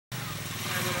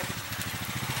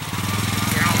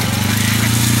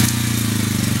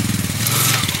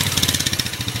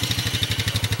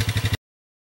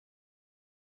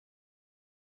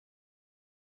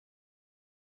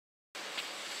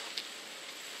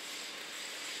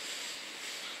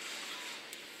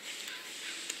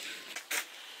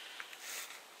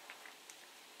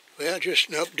Well, just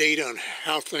an update on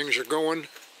how things are going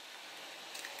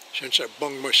since I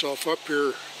bunged myself up here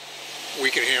a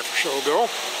week and a half or so ago.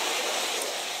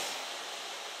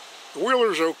 The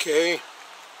wheeler's okay.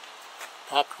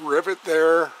 Popped a rivet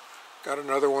there. Got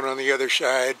another one on the other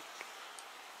side.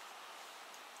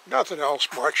 Nothing else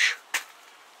much.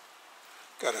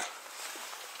 Got a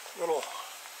little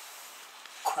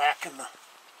crack in the,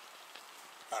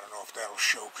 I don't know if that'll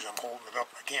show because I'm holding it up.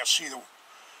 I can't see the,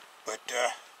 but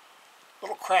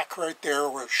little crack right there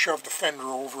where it shoved the fender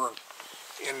over and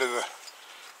into the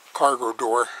cargo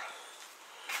door.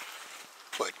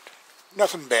 But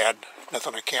nothing bad,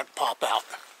 nothing I can't pop out.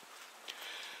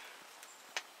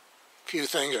 A few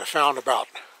things I found about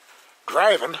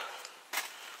driving.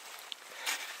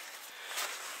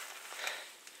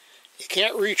 You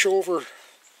can't reach over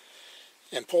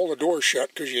and pull the door shut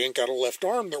because you ain't got a left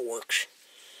arm that works.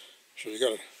 So you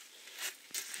gotta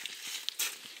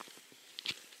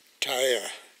tie a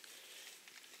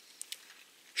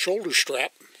shoulder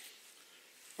strap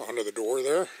onto the door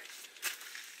there.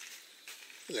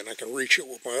 And then I can reach it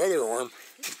with my other arm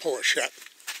and pull it shut.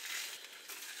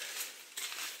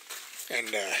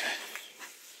 And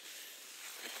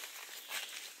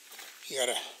you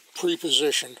gotta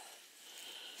pre-position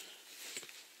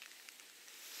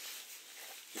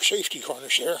your safety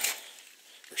harness there,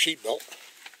 your seat belt,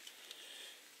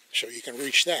 so you can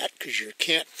reach that because you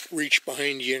can't reach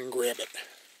behind you and grab it.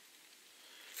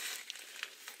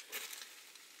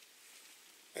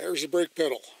 There's the brake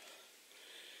pedal.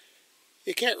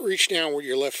 You can't reach down with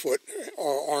your left foot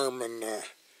or arm and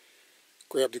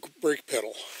grab the brake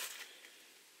pedal.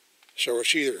 So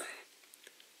it's either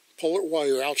pull it while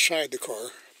you're outside the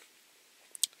car,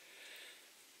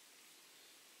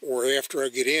 or after I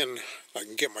get in, I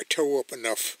can get my toe up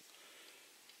enough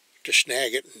to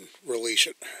snag it and release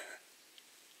it.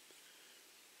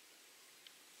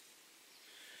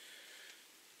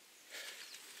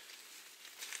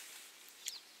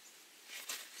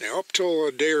 Now, up till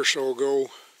a day or so ago,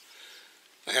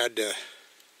 I had to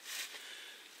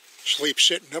sleep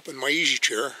sitting up in my easy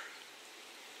chair.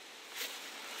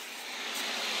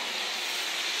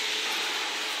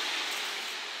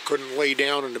 Couldn't lay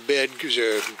down in the bed because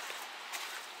I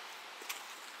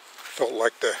felt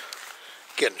like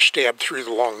getting stabbed through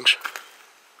the lungs.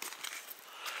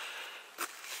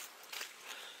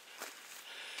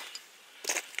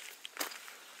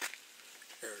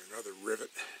 There's another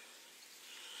rivet.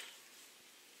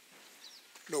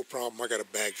 No problem, I got a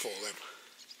bag full of them.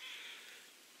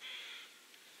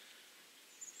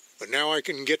 But now I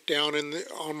can get down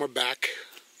on my back,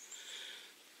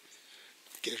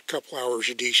 get a couple hours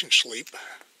of decent sleep.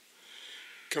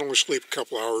 Can only sleep a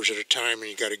couple hours at a time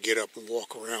and you got to get up and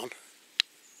walk around.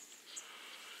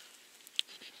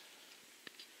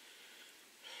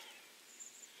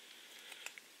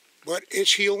 But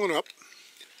it's healing up.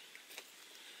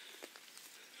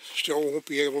 Still won't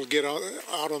be able to get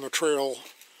out on the trail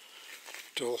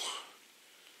till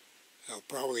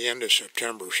probably end of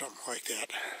September, something like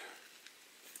that.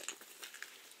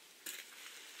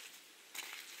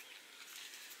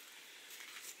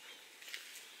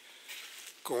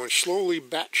 Going slowly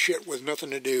batshit with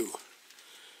nothing to do.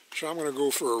 So I'm going to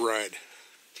go for a ride.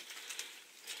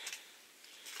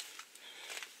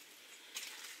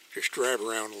 Just drive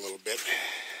around a little bit.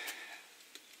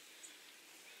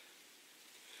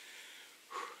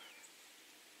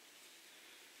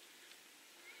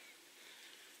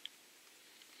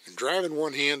 And driving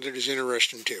one-handed is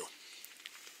interesting too.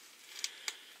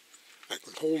 I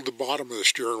can hold the bottom of the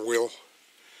steering wheel,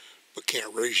 but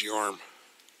can't raise the arm.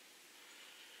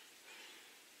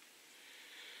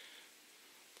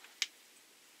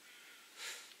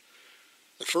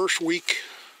 The first week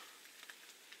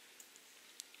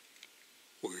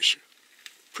was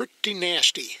pretty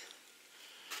nasty.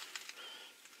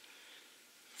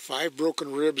 5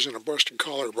 broken ribs and a busted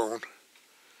collarbone.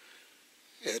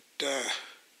 It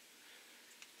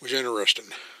was interesting.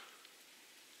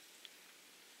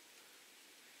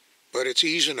 But it's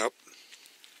easing up.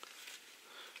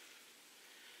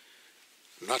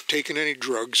 I'm not taking any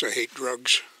drugs. I hate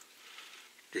drugs.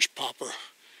 Just pop a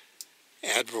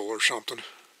Advil or something.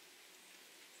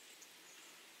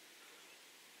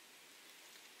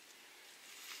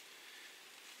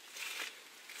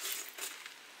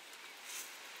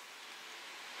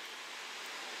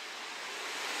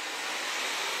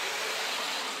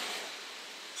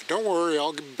 Don't worry,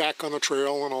 I'll get back on the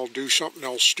trail and I'll do something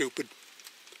else stupid.